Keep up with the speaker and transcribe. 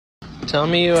Tell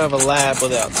me you have a lab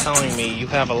without telling me you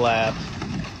have a lab.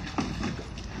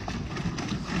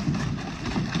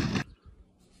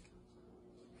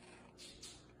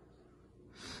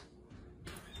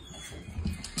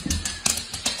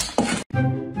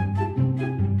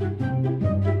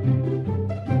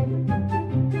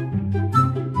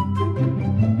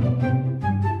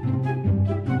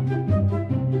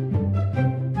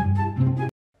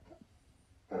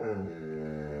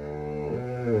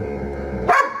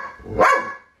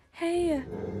 Hey,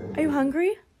 are you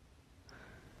hungry?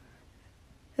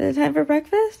 Is it time for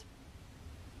breakfast?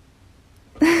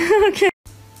 Okay. Did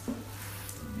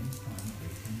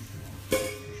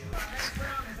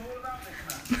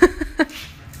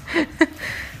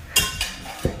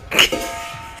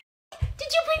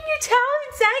you bring your towel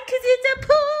inside because it's a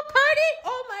pool party?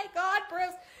 Oh my God,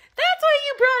 Bruce. That's why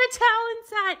you brought a towel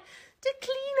inside. To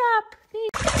clean up.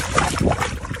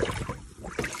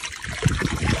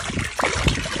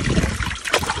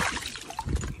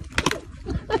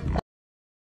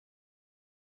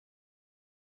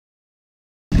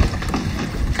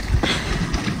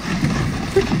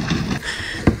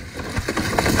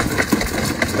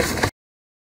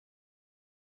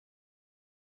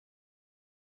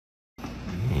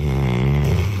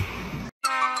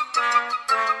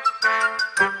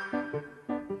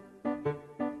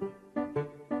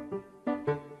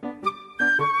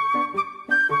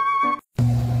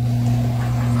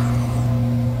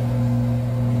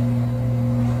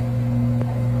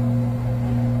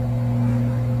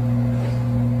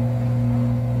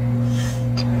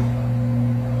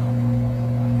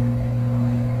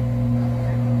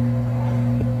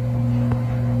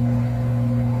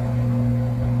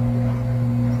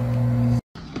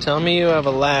 Tell me you have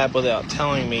a lab without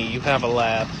telling me you have a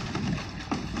lab.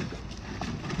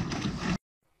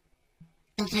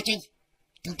 Don't touch me.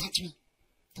 Don't touch me.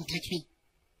 Don't touch me.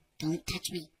 Don't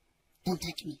touch me. Don't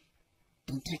touch me.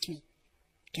 Don't touch me.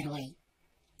 Get away.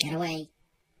 Get away.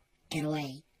 Get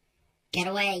away. Get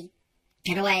away.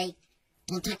 Get away.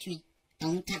 Don't touch me.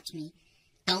 Don't touch me.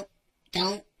 Don't.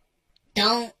 Don't.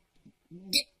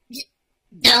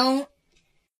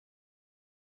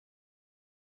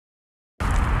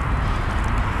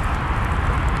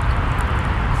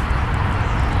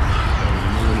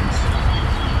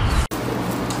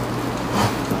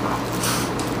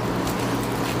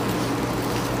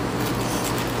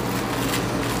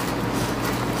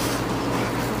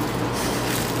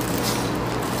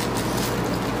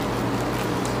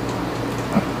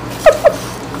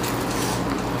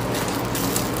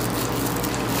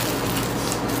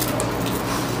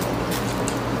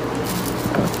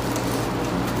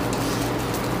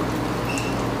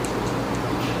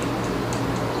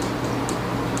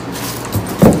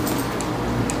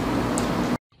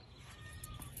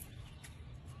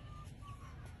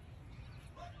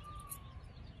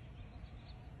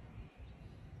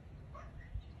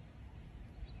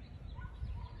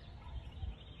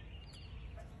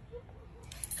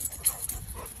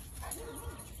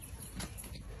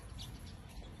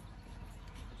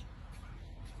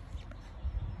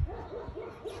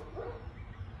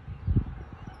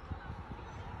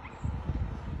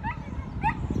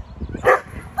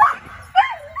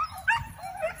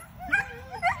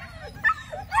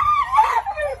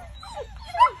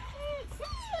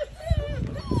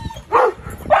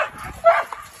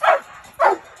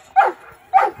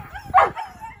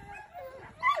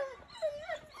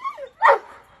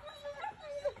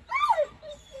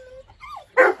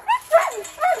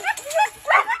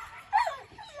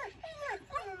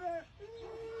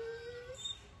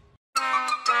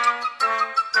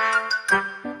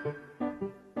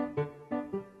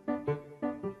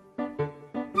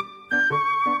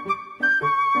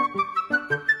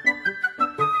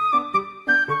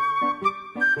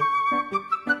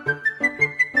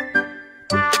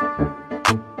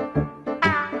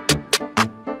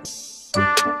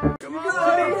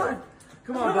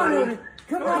 Come on, buddy.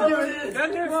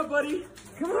 Come on, buddy.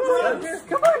 Come on.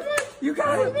 Come on. You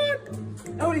got it.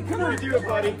 Odie, come on. Do it,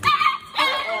 buddy.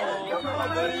 Come on,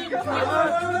 buddy. Come on.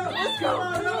 Let's go.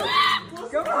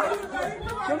 Come on.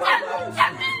 Come on.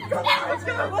 Come on. Let's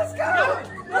go. Let's go.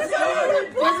 Let's go.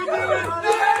 Let's go.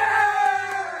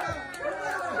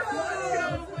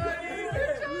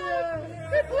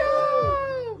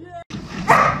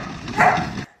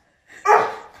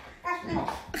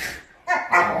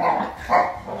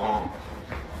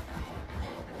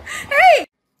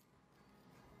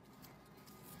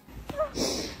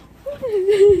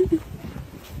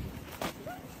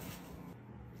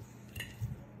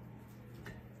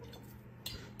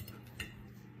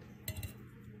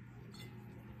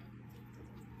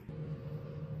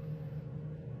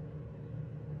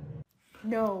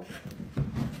 No.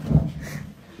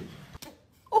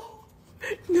 Oh,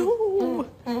 no.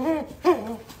 No.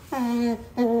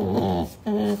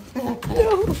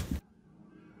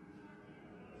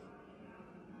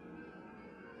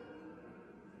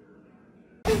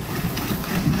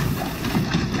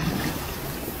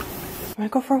 Wanna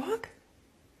go for a walk?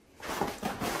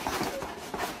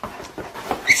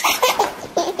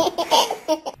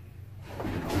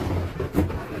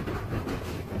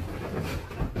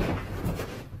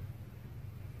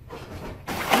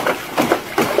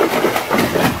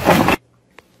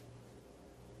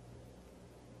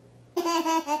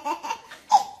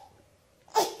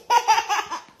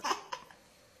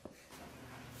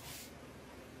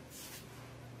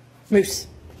 Moose.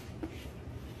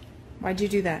 Why'd you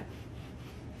do that?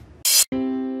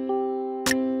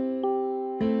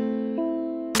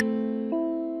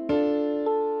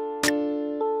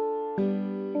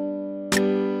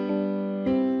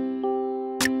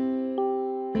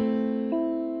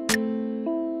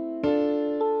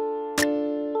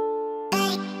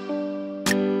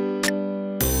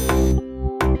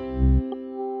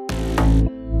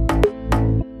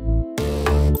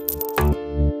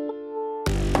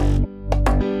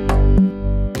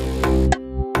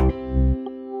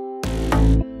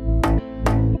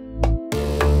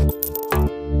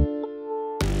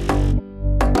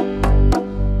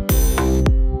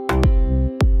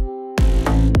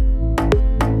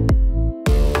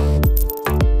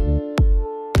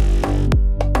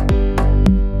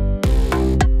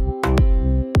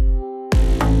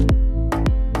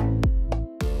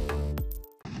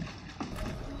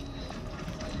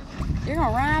 You're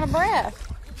gonna run out of breath.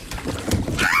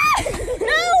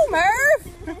 No, Murph!